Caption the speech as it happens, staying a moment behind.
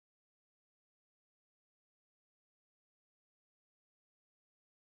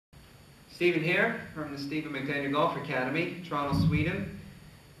Stephen here from the Stephen McDaniel Golf Academy, Toronto, Sweden.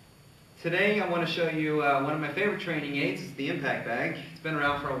 Today I want to show you one of my favorite training aids. It's the impact bag. It's been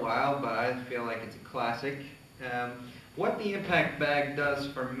around for a while, but I feel like it's a classic. What the impact bag does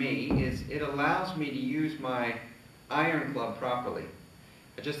for me is it allows me to use my iron club properly.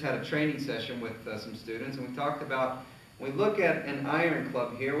 I just had a training session with some students, and we talked about, when we look at an iron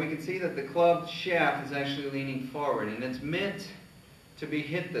club here, we can see that the club shaft is actually leaning forward, and it's meant to be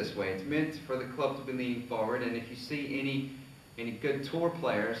hit this way. It's meant for the club to be leaning forward, and if you see any good tour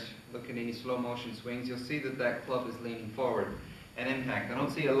players, look at any slow motion swings, you'll see that that club is leaning forward and impact. I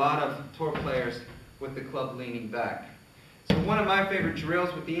don't see a lot of tour players with the club leaning back. So one of my favorite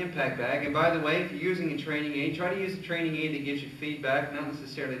drills with the impact bag, and by the way, if you're using a training aid, try to use a training aid that gives you feedback, not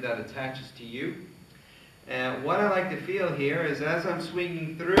necessarily that attaches to you. What I like to feel here is as I'm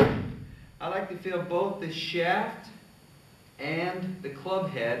swinging through, I like to feel both the shaft and the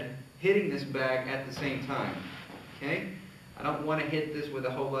club head hitting this bag at the same time. Okay? I don't want to hit this with a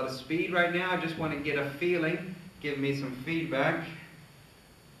whole lot of speed right now. I just want to get a feeling, give me some feedback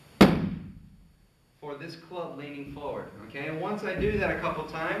for this club leaning forward. Okay? And once I do that a couple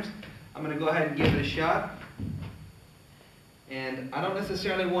times, I'm going to go ahead and give it a shot. And I don't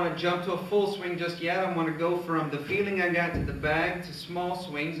necessarily want to jump to a full swing just yet. I want to go from the feeling I got to the bag to small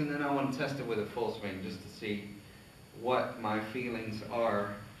swings, and then I want to test it with a full swing just to see what my feelings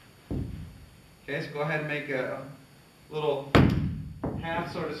are. Okay, so go ahead and make a little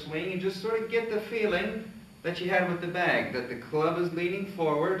half sort of swing and just sort of get the feeling that you had with the bag, that the club is leaning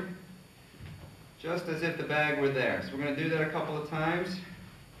forward just as if the bag were there. So we're going to do that a couple of times,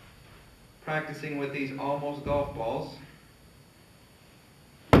 practicing with these almost golf balls.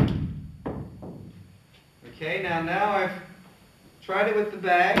 Okay, now I've tried it with the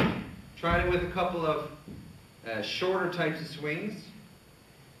bag, tried it with a couple of shorter types of swings.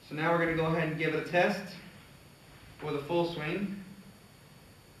 So now we're going to go ahead and give it a test with a full swing.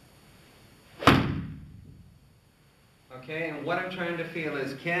 Okay, and what I'm trying to feel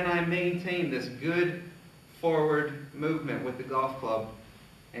is, can I maintain this good forward movement with the golf club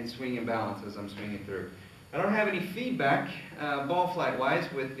and swing and balance as I'm swinging through? I don't have any feedback ball flight wise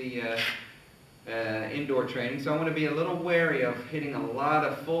with the indoor training, so I want to be a little wary of hitting a lot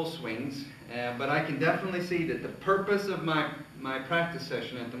of full swings, but I can definitely see that the purpose of my practice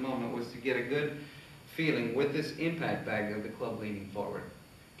session at the moment was to get a good feeling with this impact bag of the club leaning forward.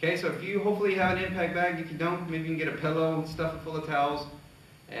 Okay, so if you hopefully have an impact bag, if you don't, maybe you can get a pillow, stuff it full of towels,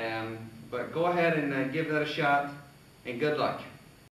 but go ahead and give that a shot, and good luck.